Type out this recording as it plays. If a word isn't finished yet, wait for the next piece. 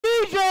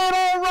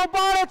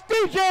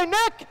DJ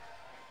Nick.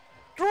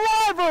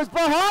 Drivers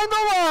behind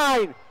the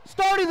line.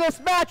 Starting this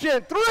match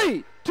in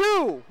 3,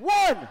 2,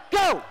 1,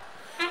 go.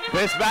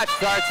 This match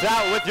starts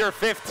out with your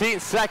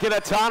 15-second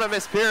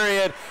autonomous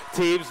period.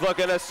 Teams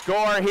looking to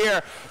score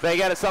here. They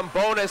get some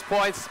bonus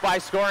points by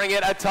scoring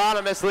it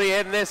autonomously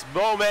in this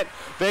moment.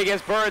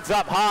 Biggest Birds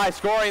up high,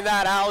 scoring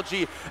that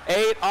algae.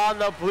 8 on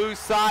the blue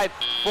side,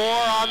 4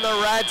 on the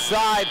red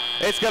side.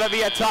 It's going to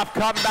be a tough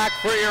comeback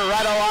for your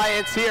Red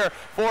Alliance here.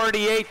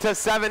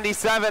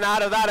 48-77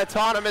 out of that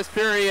autonomous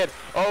period.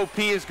 OP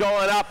is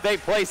going up. They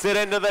place it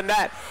into the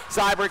net.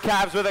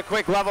 Cybercabs with a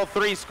quick level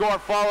 3 score,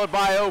 followed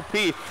by OP.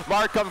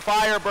 Markham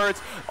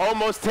Firebirds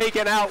almost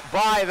taken out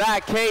by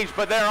that cage,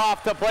 but they're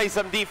off to play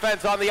some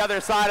defense on the other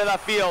side of the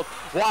field.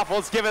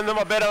 Waffles giving them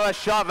a bit of a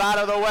shove out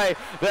of the way.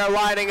 They're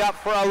lining up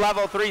for a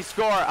level 3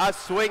 score. A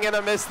swing and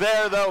a miss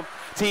there, though.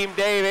 Team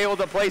Dave able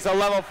to place a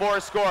level 4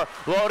 score,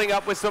 loading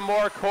up with some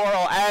more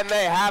coral, and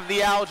they have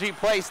the algae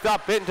placed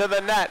up into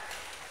the net.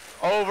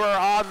 Over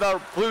on the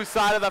blue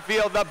side of the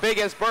field, the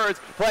Biggest Birds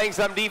playing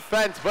some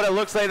defense, but it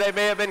looks like they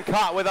may have been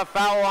caught with a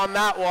foul on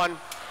that one.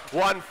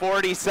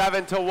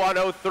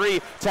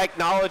 147-103.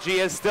 Technology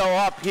is still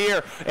up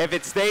here. If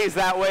it stays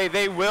that way,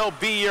 they will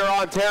be your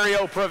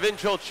Ontario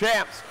Provincial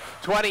champs.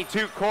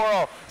 22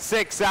 coral,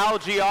 6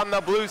 algae on the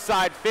blue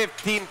side,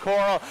 15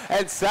 coral,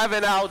 and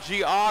 7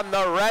 algae on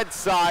the red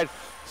side.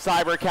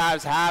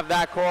 Cybercabs have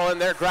that coral in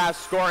their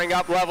grasp, scoring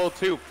up level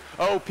 2.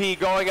 OP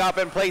going up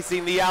and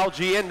placing the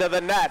algae into the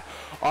net.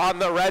 On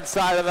the red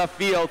side of the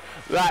field,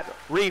 that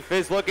reef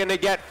is looking to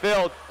get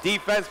filled.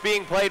 Defense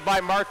being played by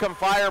Markham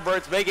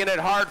Firebirds, making it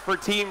hard for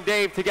Team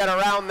Dave to get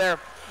around there.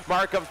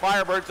 Markham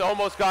Firebirds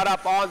almost got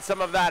up on some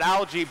of that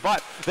algae,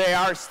 but they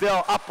are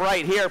still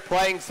upright here,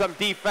 playing some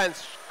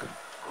defense,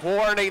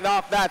 cornering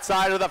off that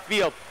side of the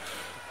field.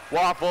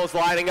 Waffles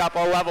lining up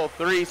a level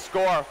 3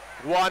 score.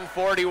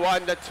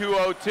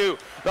 141-202.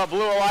 The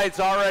Blue Alliance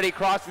already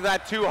crossing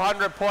that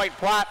 200-point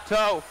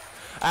plateau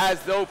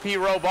as the OP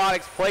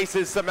Robotics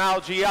places some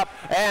algae up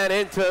and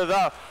into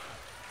the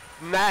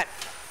net.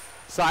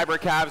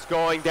 Cybercabs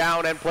going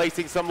down and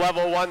placing some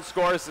level 1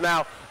 scores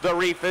now. The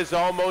reef is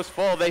almost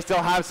full. They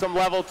still have some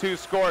level 2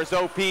 scores.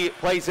 OP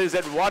places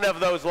in one of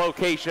those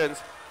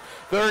locations.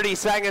 30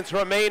 seconds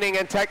remaining,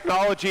 and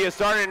Technology is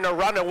starting to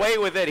run away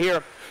with it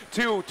here.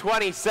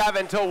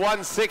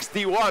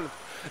 227-161.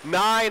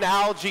 9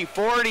 algae,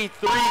 43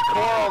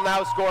 coral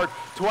now scored,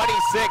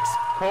 26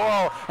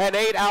 coral, and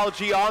 8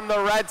 algae on the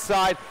red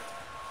side.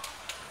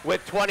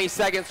 With 20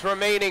 seconds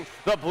remaining,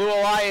 the Blue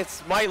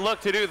Alliance might look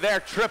to do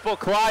their triple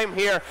climb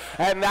here,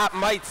 and that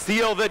might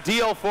seal the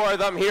deal for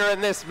them here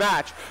in this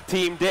match.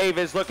 Team Dave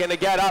is looking to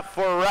get up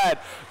for red.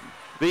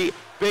 The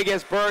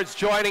Biggest Birds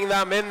joining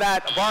them in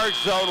that barge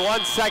zone.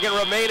 1 second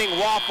remaining.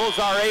 Waffles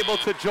are able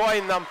to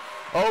join them.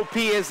 OP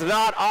is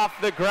not off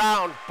the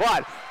ground,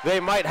 but they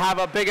might have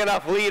a big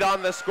enough lead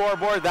on the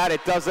scoreboard that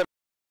it doesn't.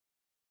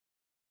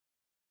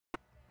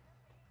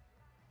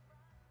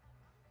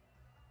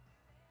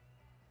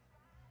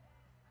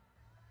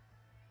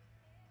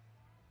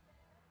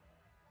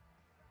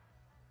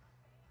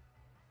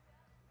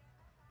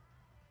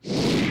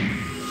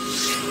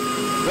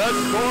 The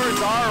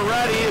scores are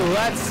ready.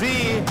 Let's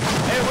see.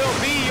 It will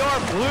be your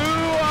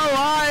Blue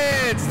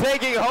Alliance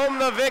taking home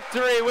the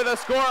victory with a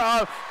score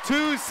of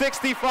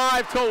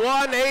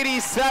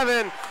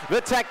 265-187.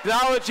 The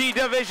Technology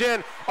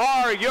Division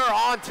are your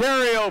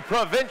Ontario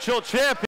Provincial champions.